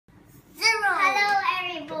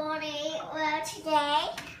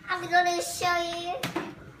I'm gonna show you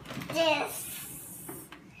this.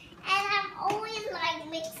 And I'm always like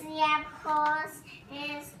mixing apples.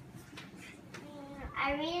 And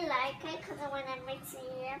I really like it because when I'm mixing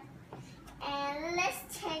it. And let's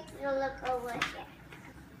take a look over here.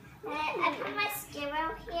 I put my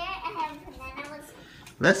squirrel here. I have bananas.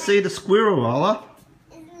 Let's see the squirrel, Ola.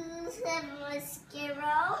 This is my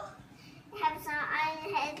squirrel.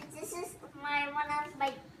 This is one of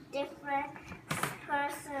my different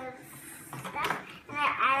person stuff, and I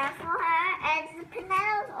add it for her. And the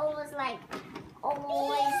banana is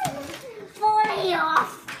always falling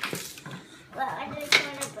off. Well, I'm just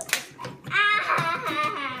going to put this back.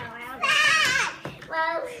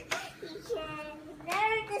 Well, you can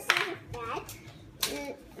never this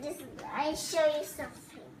is bad. I show you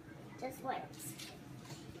something. Just wait.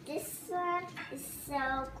 This one is so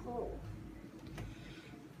cool.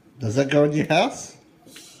 Does that go in your house?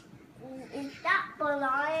 It's not belong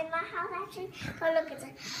in my house actually. But look at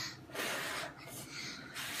it.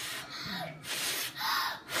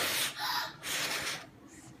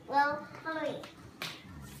 Well, follow me.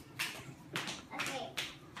 Okay,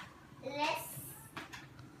 let's.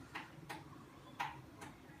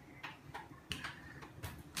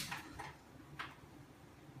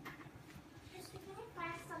 Just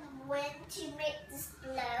find some wind to make this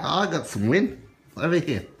blow. Oh, I got some wind over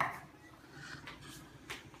here.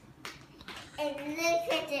 And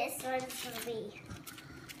look at this one for me.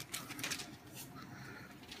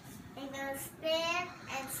 I'm gonna spin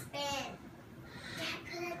and spin.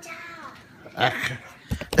 Put it down. Okay.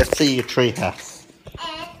 Let's see your tree house.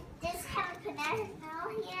 And this have a banana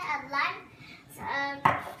here, a lime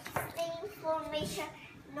thing for make sure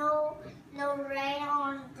no rain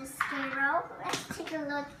on the squirrel. Let's take a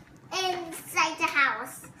look inside the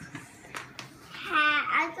house.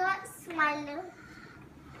 I got my little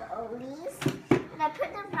goalies and I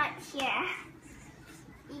put them right here.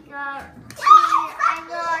 I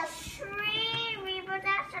got 3 ribbons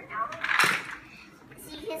after. So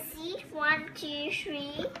you can see 1, 2,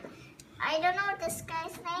 3. I don't know this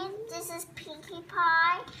guy's name. This is Pinkie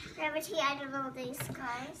Pie. Rabbity, I don't know these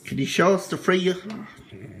guys. Can you show us the free?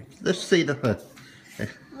 Let's see the hood.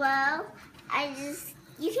 Well,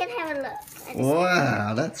 you can have a look.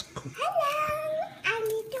 Wow, that's cool. Hello, I'm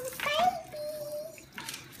little baby.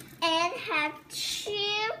 And have 2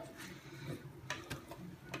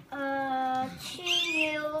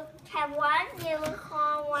 have 1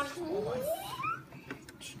 unicorn, 1 horse.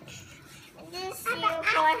 And this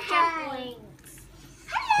unicorn have wings.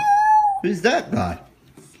 Hello! Who's that guy?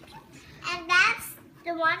 And that's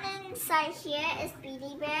the one inside here is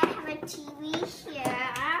Beanie Bear. Have a TV here.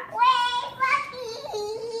 Wait, puppy!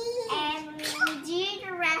 And we do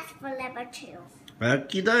the rest for level 2.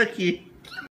 Okie dokie.